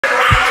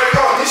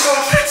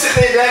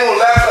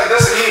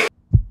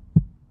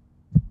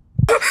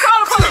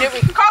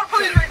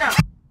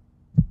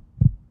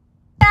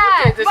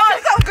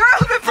some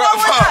girls been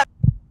following us.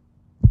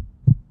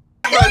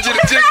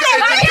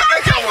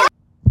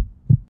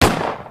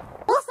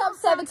 What's up,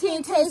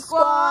 17K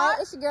Squad?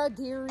 It's your girl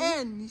Deary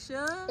and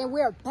Nisha, and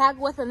we're back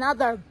with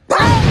another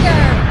banger.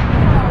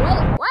 Oh,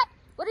 wait, what?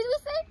 What did we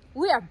say?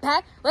 We are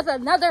back with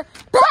another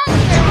banger.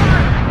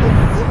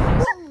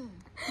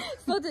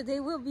 So today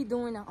we'll be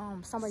doing a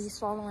somebody's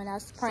following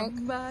us prank.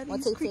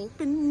 Somebody's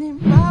creeping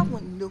in my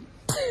window.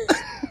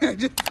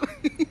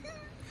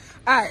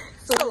 Alright,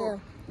 so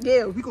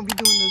yeah, we're gonna be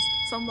doing this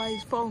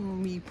somebody's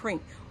following me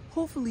prank.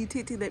 Hopefully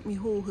Titi let me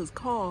hold his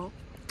car.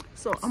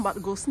 So I'm about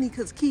to go sneak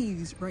his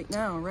keys right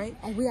now, right?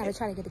 And we gotta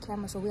try to get the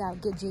camera, so we gotta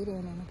get Jada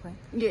in on the prank.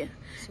 Yeah.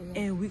 So,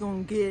 yeah. And we're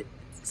gonna get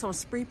some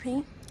spray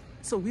paint.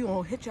 So we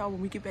gonna hit y'all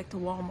when we get back to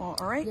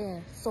Walmart, alright?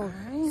 Yeah, so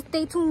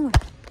stay tuned.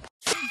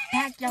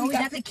 Back, y'all, we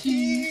got the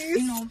keys.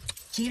 You know,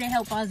 Jada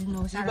help us, you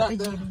know. Shout out to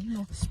Jada, you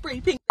know. Spray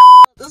paint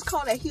this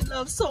car that he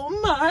loves so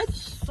much.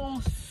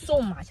 So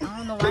much. I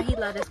don't know why he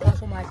loves this car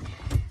so much.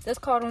 This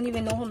car don't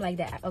even know him like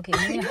that. Okay,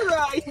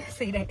 right.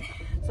 Say that.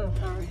 So,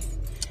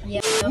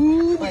 yeah.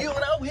 Ooh, we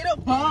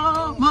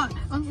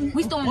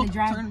still in the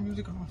drive. Turn the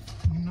music off.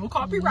 No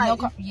copyright.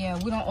 Yeah,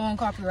 we don't own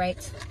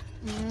copyrights.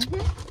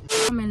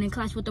 I'm in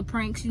clash with the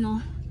pranks, you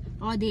know,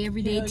 all day,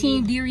 every day.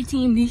 Team Deary,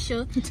 Team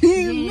Nisha.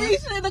 Team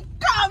Nisha in the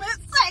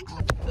comment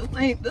section.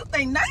 This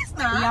ain't nice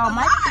now. Y'all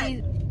might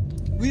be.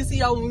 We'll see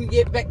y'all when we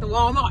get back to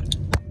Walmart.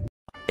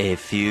 A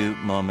few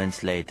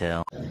moments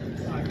later.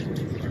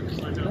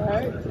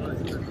 Alright.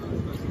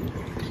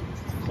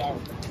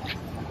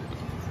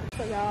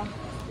 So y'all,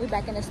 we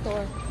back in the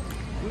store.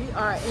 We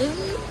are in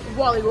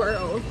Wally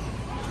World.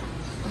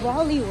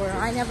 Wally World.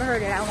 I never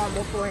heard of that one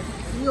before.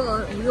 We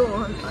on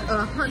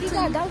hunting.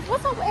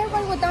 What's up with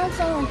everybody with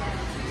downtown?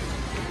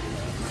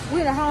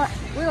 We're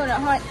gonna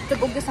hunt to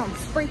go get some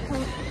spray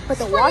paint, but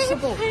the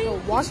washable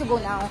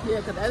now.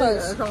 Yeah, cause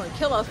that's gonna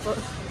kill us.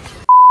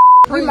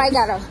 We might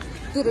gotta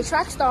do the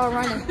track star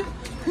running.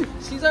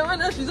 She's a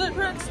runner. She's a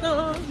track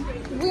star.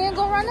 We ain't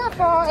gonna run that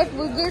far if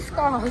we get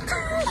scarred.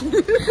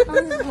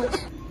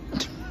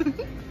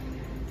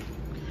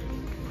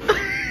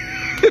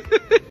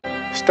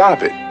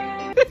 Stop it.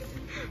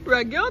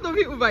 Right, get on the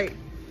people bite.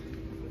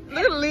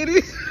 Look at the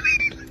ladies.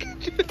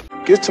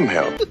 Get some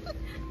help.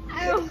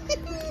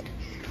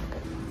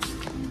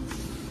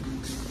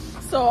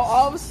 So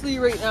obviously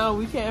right now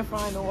we can't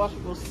find no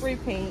washable spray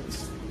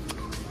paints.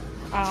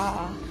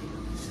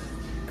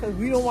 Cause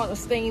we don't want to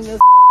stain this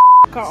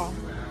car.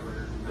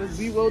 Cause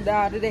we will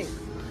die today.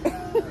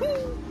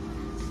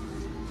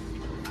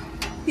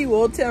 He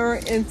will turn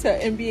into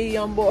NBA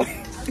YoungBoy.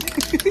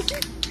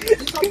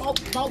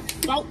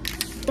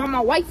 By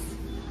my wife.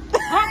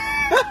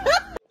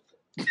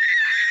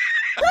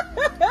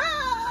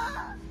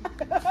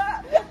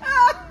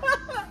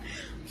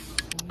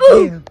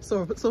 Damn.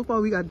 So far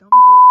we got dumb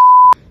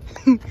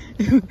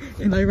bitch.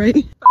 And I right?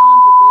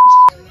 Found you, bitch.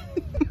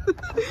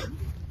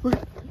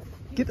 What?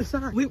 Get the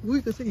sign.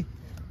 We can see.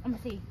 I'm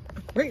gonna see.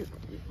 Wait.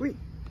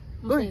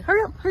 Go ahead.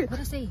 Hurry up. What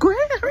I say? Go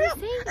ahead. Hurry up.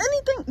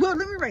 Anything. Well,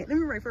 let me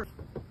write first.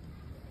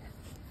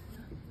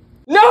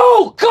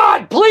 No!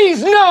 God,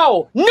 please,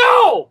 no!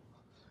 No!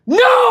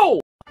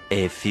 No!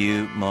 A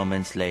few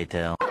moments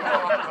later.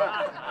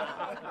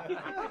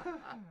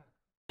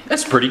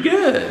 That's pretty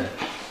good.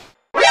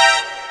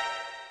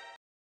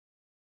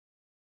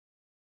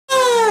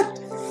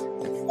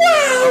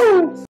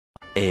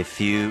 A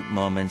few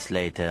moments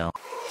later.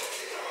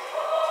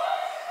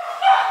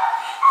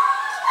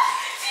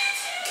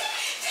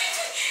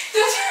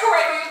 There's her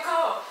right on your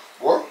car.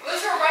 What?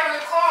 There's her right on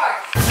your car.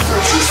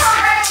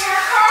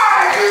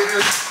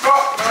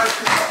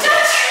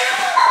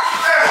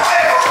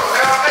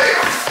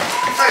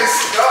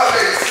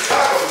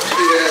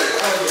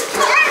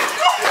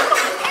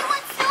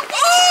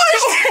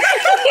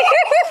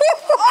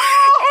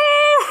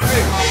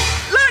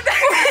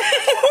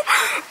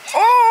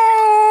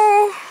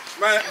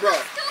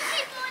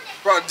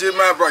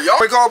 Bro, y'all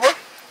call, bro?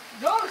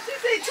 No, she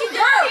said two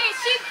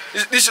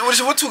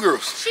girls. What two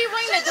girls? She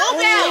rang the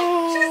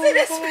doorbell. She said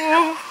this.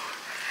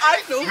 I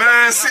know.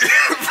 Man, see,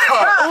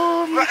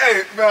 bro.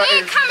 Hey, bro.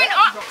 He ain't coming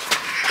up.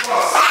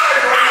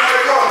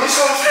 These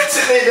some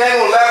sitting there, they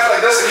ain't gonna laugh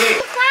like that's a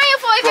hint. Crying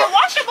for if it's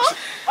washable.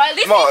 Or at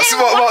least Ma, it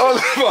didn't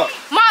wash.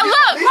 Ma,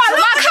 look. Ma,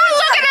 come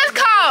look at this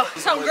car.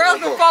 Some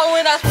girls been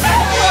following us.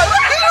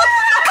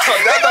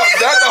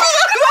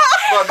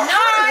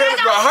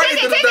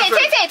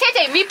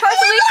 Tay, me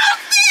personally,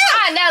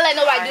 I never let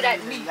nobody do that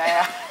to me.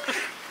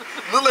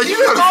 Look like you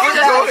got a foot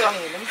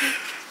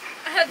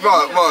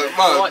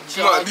Ma,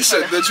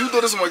 Nisha, did you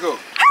do this? I'm like, go. They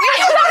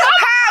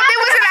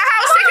was in the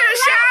house taking a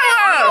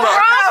shower.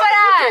 Wrong for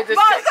that.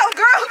 Some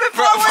girls been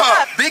following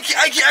us.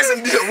 I keep asking,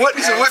 what?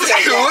 Y'all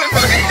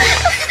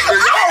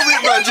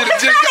with my Jida,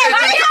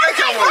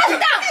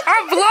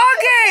 I'm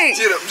vlogging.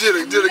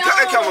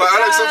 Jida, come on. I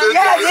like something.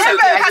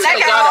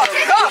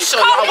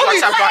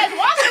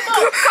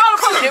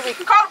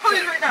 Call the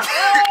police right now.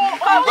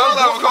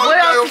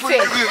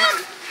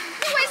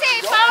 Who is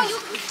it? Found you.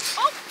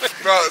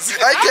 Bro, see,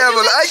 I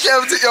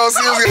can't take y'all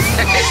serious.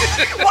 I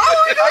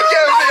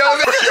can't take y'all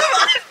serious.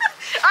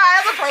 Alright,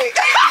 that's a prank.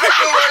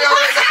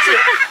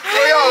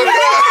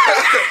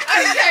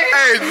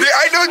 Hey,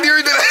 I know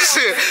Deary did that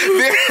shit.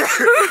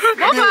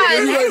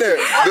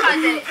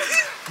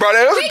 Bro,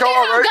 that doesn't go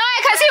out, right? Done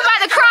because he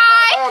about to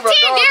cry.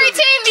 Team Deary,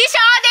 Team Nisha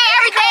all day,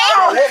 every day.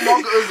 Bro, what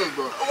marker is this,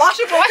 bro?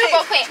 Washable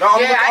Queen. No,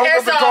 I'm Yeah, I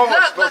guess so.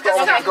 Look,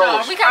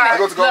 We coming.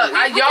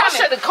 y'all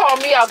should have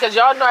called me out because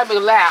y'all know I be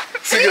loud.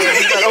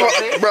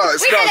 Bro,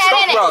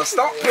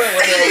 stop playing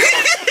right now.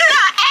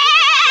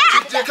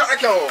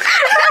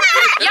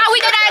 Y'all, we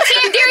did our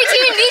Team Deary,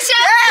 Team Nisha.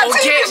 Go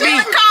get me.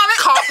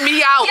 Caught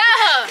me out.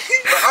 Yeah.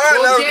 All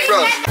right,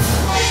 now, bro.